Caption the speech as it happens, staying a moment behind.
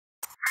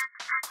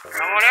I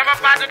want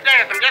everybody to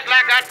dance. I'm just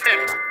like I tell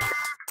you.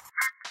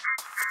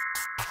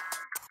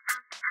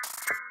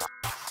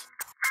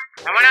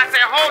 And when I say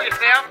hold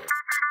yourself,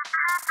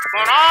 I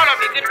want all of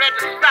you get ready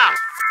to stop.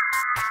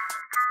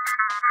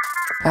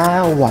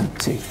 1,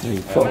 2, 3,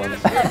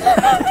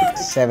 4,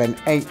 7,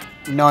 8,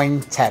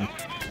 9, 10.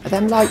 Are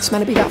them lights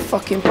meant to be that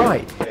fucking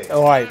bright?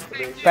 All right,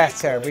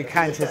 better. We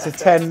counted to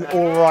 10.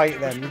 All right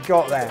then, we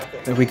got there.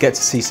 We get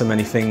to see so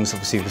many things,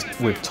 obviously,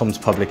 with Tom's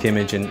public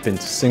image, and been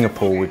to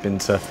Singapore, we've been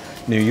to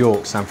New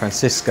York, San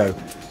Francisco,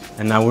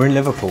 and now we're in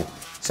Liverpool.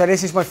 So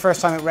this is my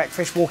first time at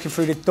Wreckfish, walking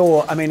through the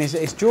door. I mean,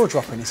 it's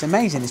jaw-dropping. It's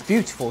amazing. It's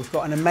beautiful. It's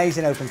got an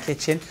amazing open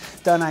kitchen,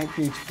 done out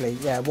beautifully.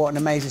 Yeah, what an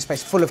amazing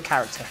space, full of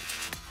character.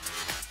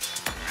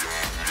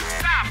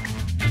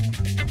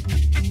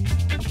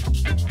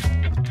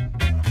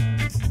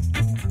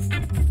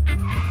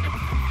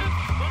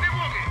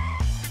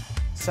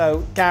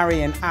 So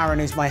Gary and Aaron,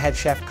 who's my head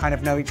chef, kind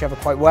of know each other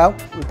quite well.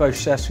 We're both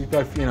chefs. We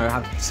both,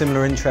 have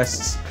similar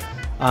interests.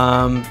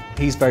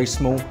 He's very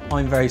small.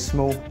 I'm very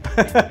small.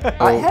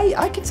 Hey,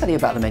 I can tell you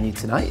about the menu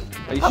tonight.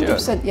 Are you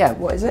 100%, sure? yeah.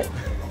 What is it?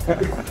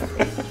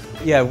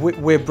 Yeah,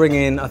 we're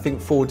bringing, I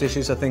think, 4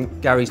 dishes. I think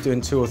Gary's doing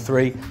 2 or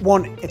 3.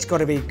 1, it's got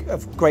to be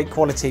of great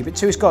quality, but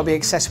 2, it's got to be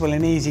accessible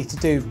and easy to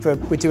do.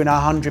 We're doing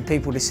 100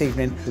 people this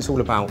evening. It's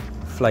all about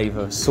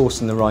flavour,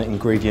 sourcing the right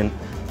ingredient,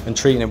 and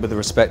treating it with the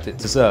respect it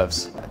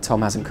deserves.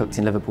 Tom hasn't cooked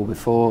in Liverpool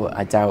before.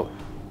 I don't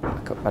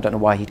know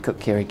why he'd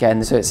cook here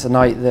again. So it's a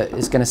night that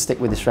is going to stick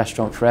with this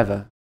restaurant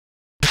forever.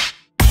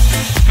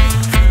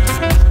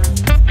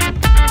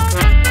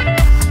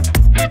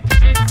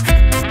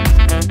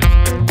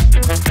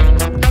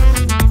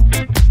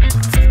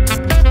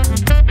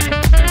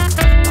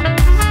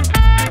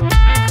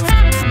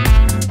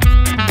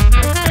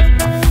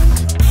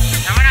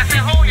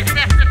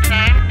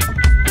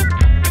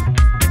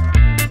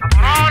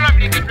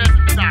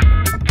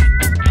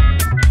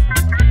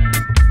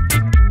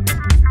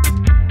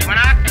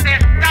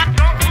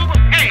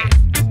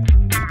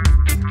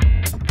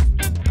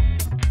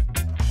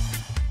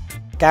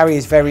 Gary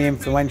is very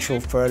influential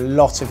for a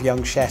lot of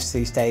young chefs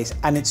these days,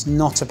 and it's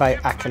not about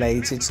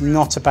accolades, it's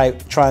not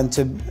about trying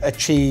to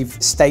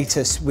achieve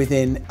status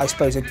within, I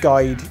suppose, a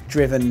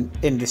guide-driven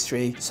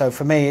industry. So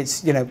for me,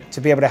 it's,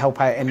 to be able to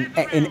help out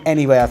in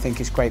any way, I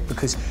think is great,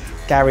 because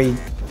Gary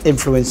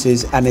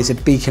influences and is a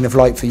beacon of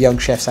light for young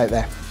chefs out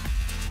there.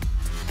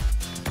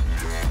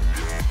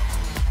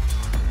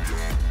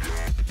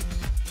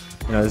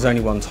 There's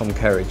only one Tom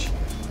Kerridge.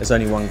 There's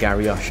only one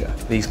Gary Usher.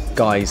 These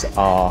guys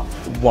are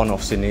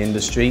one-offs in the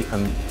industry,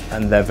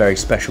 and they're very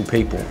special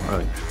people.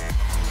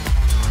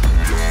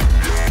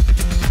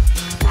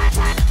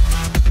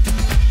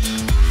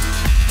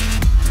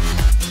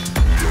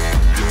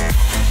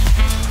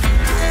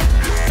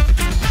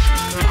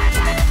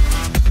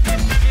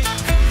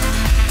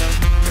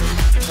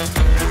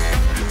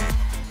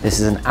 This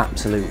is an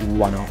absolute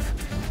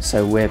one-off.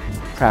 So we're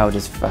proud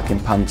as fucking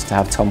punch to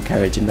have Tom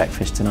Kerridge in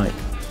Wreckfish tonight.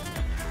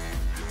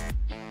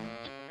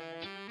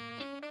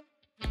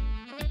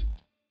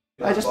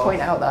 I just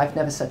point out that I've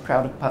never said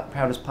proud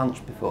as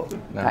punch before.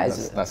 No,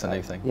 that's a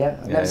new thing. Yeah,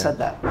 I've never said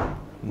that.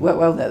 Worked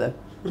well there though.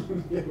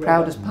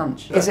 Proud as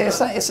punch. It's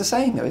a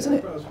saying though, isn't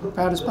it?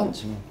 Proud as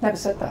punch. Never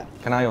said that.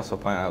 Can I also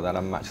point out that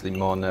I'm actually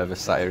more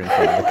nervous sat here in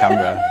front of the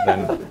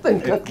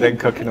camera than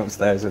cooking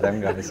upstairs with them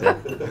guys? Yeah.